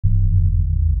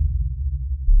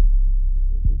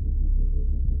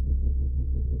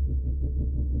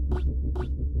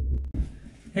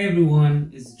Hey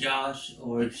everyone, it's Josh,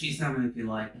 or Shisama if you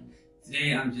like.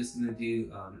 Today I'm just going to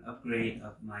do an upgrade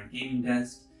of my gaming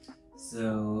desk.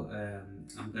 So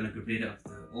I'm going to get rid of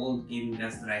the old gaming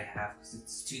desk that I have because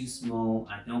it's too small.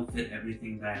 I don't fit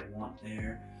everything that I want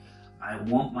there. I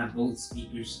want my both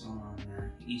speakers on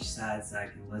each side so I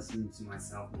can listen to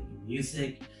myself making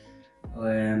music,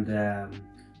 and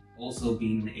also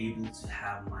being able to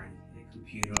have my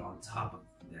computer on top of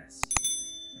the desk.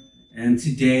 And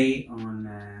today on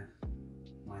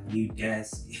my new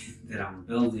desk that I'm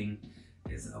building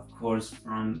is of course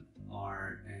from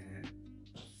our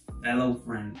fellow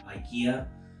friend IKEA,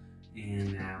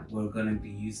 and we're going to be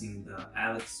using the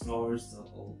Alex drawers,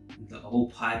 the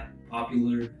old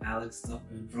popular Alex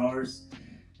drawers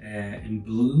in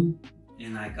blue,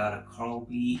 and I got a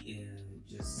KARLBY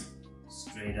just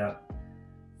straight up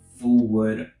full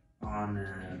wood on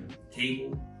a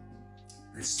table.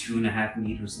 It's 2.5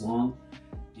 meters long,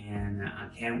 and I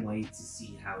can't wait to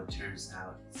see how it turns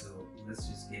out. So let's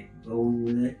just get going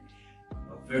with it.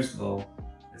 But first of all,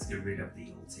 let's get rid of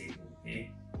the old table,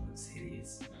 okay? It looks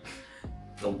hideous.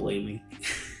 Don't blame me.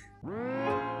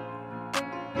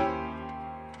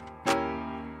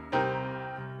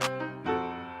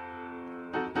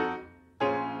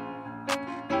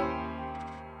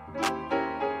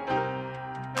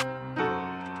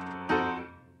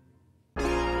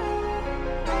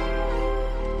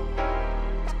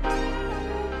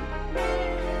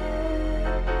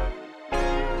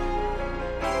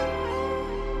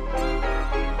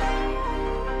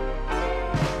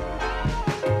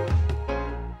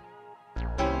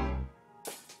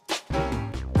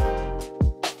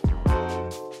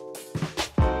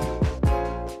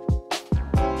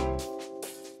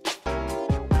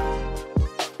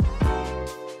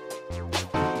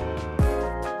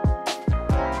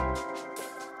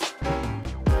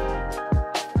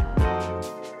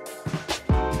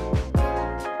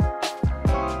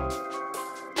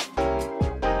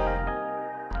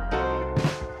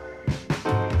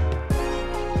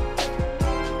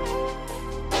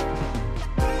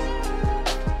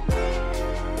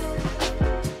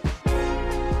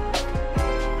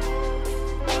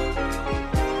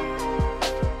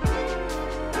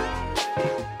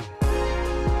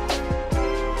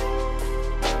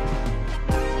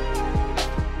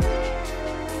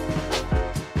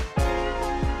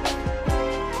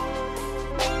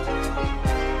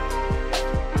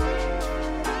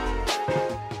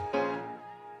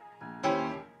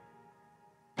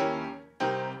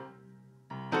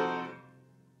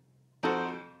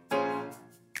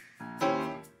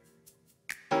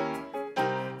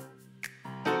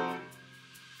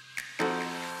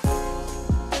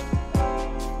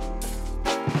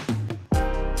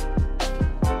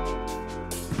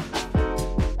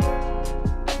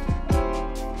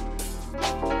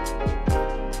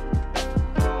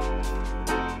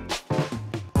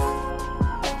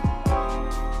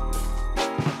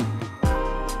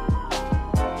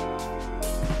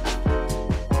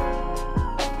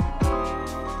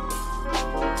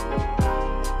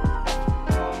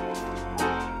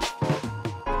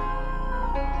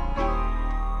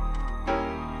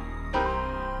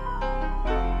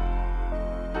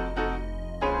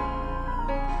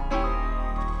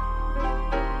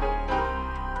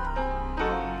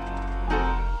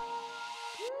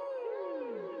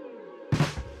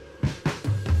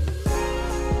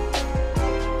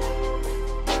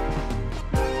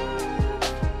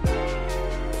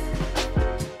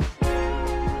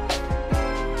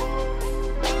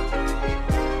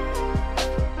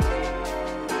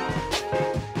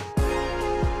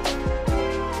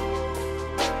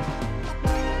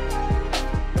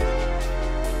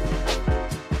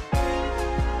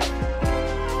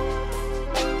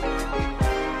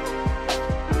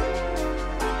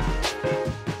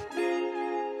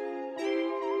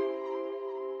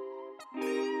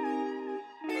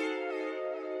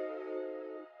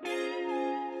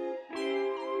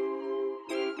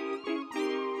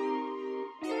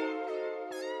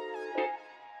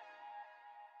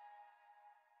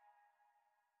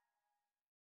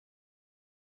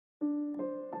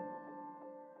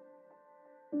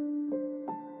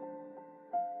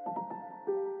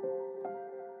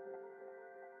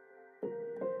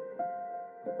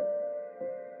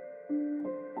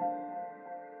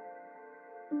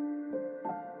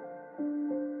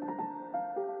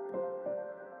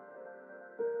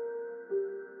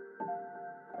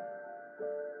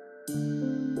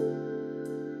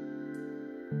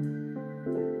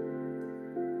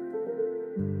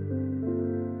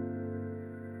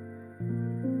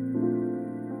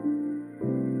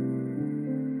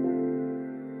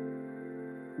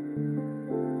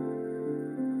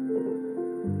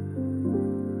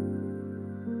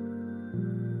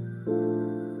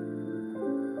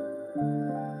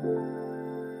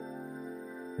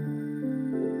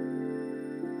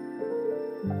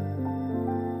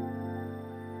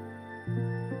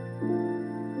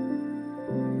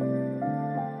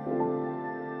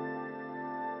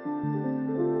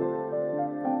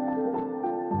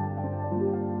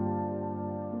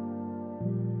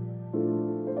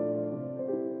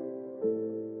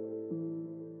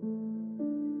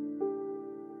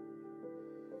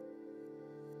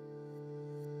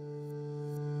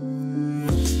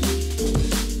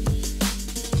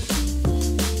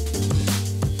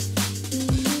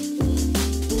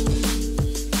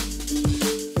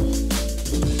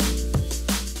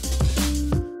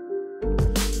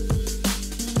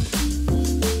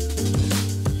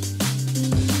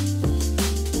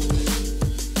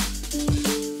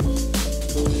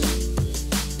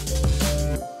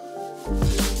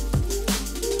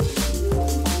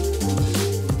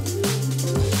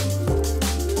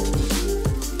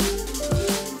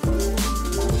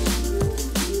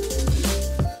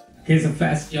 Okay, so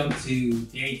fast jump to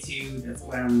day 2. That's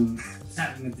where I'm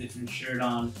having a different shirt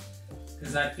on,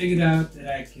 because I figured out that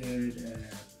I could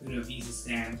put a Visa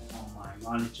stamp on my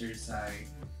monitor, so I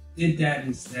did that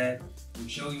instead. I'll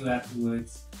show you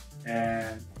afterwards.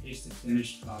 And here's the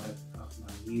finished product of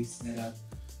my new setup.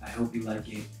 I hope you like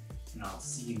it, and I'll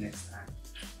see you next time.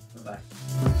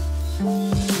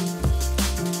 Bye-bye.